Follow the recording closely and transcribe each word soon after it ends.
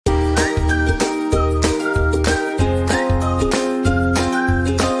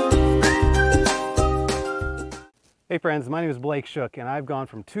friends, my name is Blake Shook and I've gone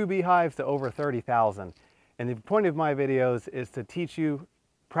from 2 beehives to over 30,000. And the point of my videos is to teach you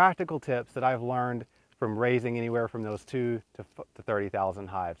practical tips that I've learned from raising anywhere from those 2 to 30,000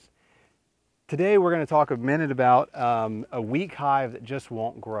 hives. Today we're going to talk a minute about a weak hive that just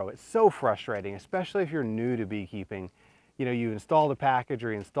won't grow. It's so frustrating, especially if you're new to beekeeping. You know, you installed a package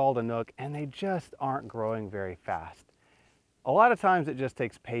or you installed a nook and they just aren't growing very fast. A lot of times it just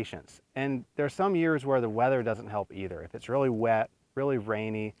takes patience, and there's some years where the weather doesn't help either. If it's really wet, really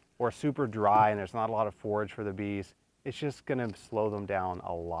rainy, or super dry and there's not a lot of forage for the bees, it's just going to slow them down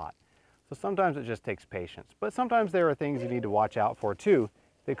a lot. So sometimes it just takes patience, but sometimes there are things you need to watch out for too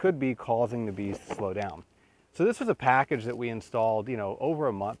that could be causing the bees to slow down. So this was a package that we installed, over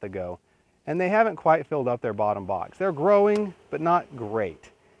a month ago, and they haven't quite filled up their bottom box. They're growing, but not great.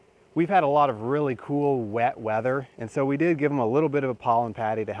 We've had a lot of really cool wet weather, and so we did give them a little bit of a pollen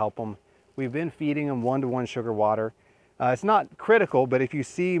patty to help them. We've been feeding them 1-to-1 sugar water. It's not critical, but if you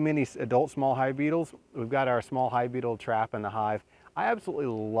see many adult small hive beetles, we've got our small hive beetle trap in the hive. I absolutely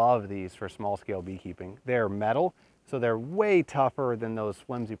love these for small scale beekeeping. They're metal, so they're way tougher than those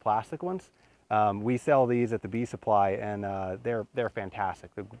flimsy plastic ones. We sell these at the Bee Supply, and they're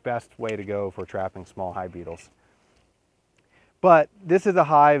fantastic. The best way to go for trapping small hive beetles. But this is a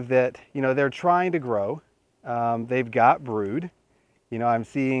hive that, they're trying to grow. They've got brood. I'm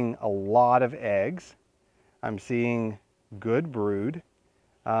seeing a lot of eggs. I'm seeing good brood,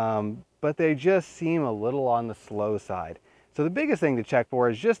 but they just seem a little on the slow side. So the biggest thing to check for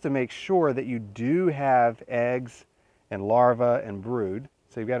is just to make sure that you do have eggs and larvae and brood.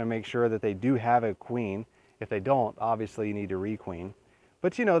 So you've got to make sure that they do have a queen. If they don't, obviously you need to requeen.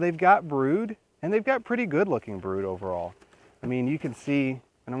 But they've got brood, and they've got pretty good looking brood overall. I mean, you can see,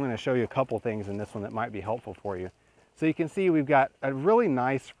 and I'm going to show you a couple things in this one that might be helpful for you. So you can see we've got a really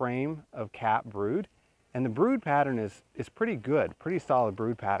nice frame of cap brood, and the brood pattern is pretty good, pretty solid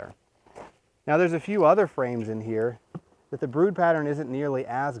brood pattern. Now there's a few other frames in here that the brood pattern isn't nearly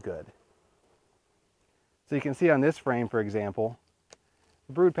as good. So you can see on this frame, for example,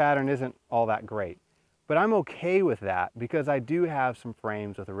 the brood pattern isn't all that great. But I'm okay with that because I do have some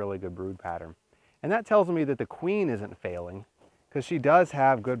frames with a really good brood pattern. And that tells me that the queen isn't failing, because she does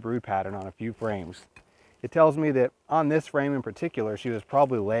have good brood pattern on a few frames. It tells me that on this frame in particular, she was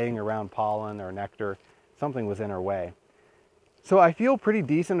probably laying around pollen or nectar. Something was in her way. So I feel pretty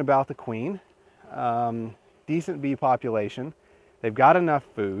decent about the queen. Decent bee population. They've got enough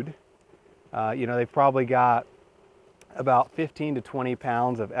food. They've probably got about 15 to 20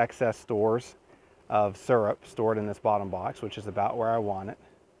 pounds of excess stores of syrup stored in this bottom box, which is about where I want it.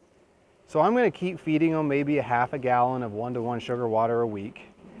 So I'm going to keep feeding them maybe a half a gallon of 1-to-1 sugar water a week.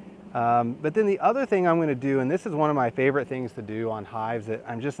 But then the other thing I'm going to do, and this is one of my favorite things to do on hives that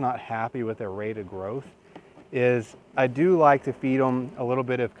I'm just not happy with their rate of growth, is I do like to feed them a little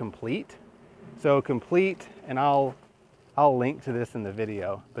bit of Complete. So Complete, and I'll link to this in the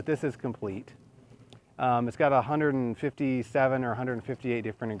video, but this is Complete. It's got 157 or 158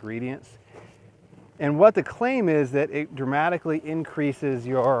 different ingredients. And what the claim is that it dramatically increases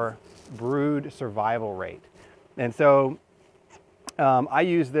your brood survival rate. And so I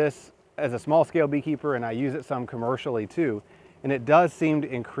use this as a small scale beekeeper, and I use it some commercially too. And it does seem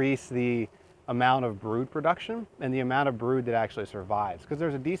to increase the amount of brood production and the amount of brood that actually survives, because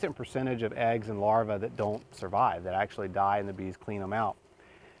there's a decent percentage of eggs and larvae that don't survive, that actually die and the bees clean them out.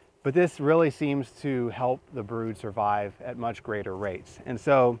 But this really seems to help the brood survive at much greater rates. And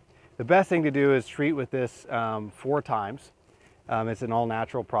so the best thing to do is treat with this 4 times. It's an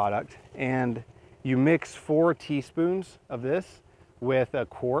all-natural product, and you mix 4 teaspoons of this with a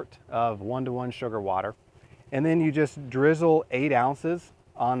quart of 1-to-1 sugar water, and then you just drizzle 8 ounces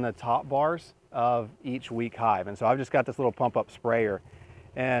on the top bars of each weak hive. And so I've just got this little pump-up sprayer,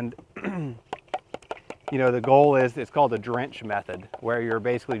 and the goal is, it's called the drench method, where you're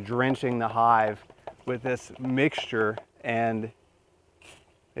basically drenching the hive with this mixture, and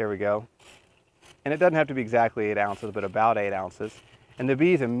there we go. And it doesn't have to be exactly 8 ounces, but about 8 ounces. And the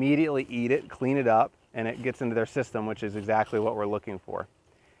bees immediately eat it, clean it up, and it gets into their system, which is exactly what we're looking for.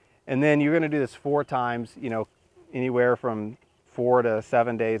 And then you're going to do this 4 times, anywhere from 4 to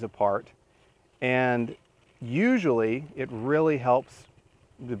 7 days apart. And usually it really helps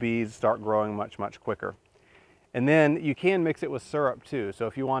the bees start growing much, much quicker. And then you can mix it with syrup too. So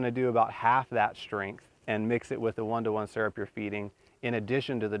if you want to do about half that strength and mix it with the 1-to-1 syrup you're feeding, in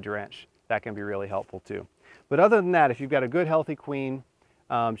addition to the drench, that can be really helpful too. But other than that, if you've got a good healthy queen,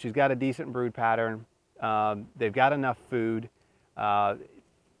 she's got a decent brood pattern, they've got enough food,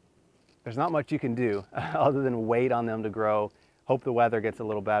 there's not much you can do other than wait on them to grow, hope the weather gets a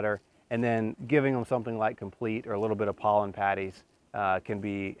little better, And then giving them something like Complete or a little bit of pollen patties can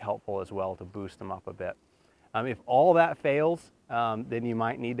be helpful as well to boost them up a bit. If all that fails, then you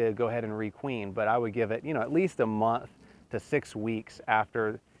might need to go ahead and requeen, but I would give it, at least a month to 6 weeks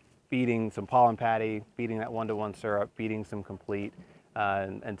after feeding some pollen patty, feeding that 1-to-1 syrup, feeding some Complete,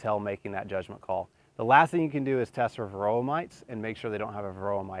 until making that judgment call. The last thing you can do is test for varroa mites and make sure they don't have a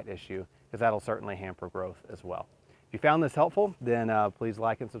varroa mite issue, because that'll certainly hamper growth as well. If you found this helpful, then please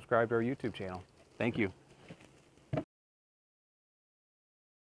like and subscribe to our YouTube channel. Thank you.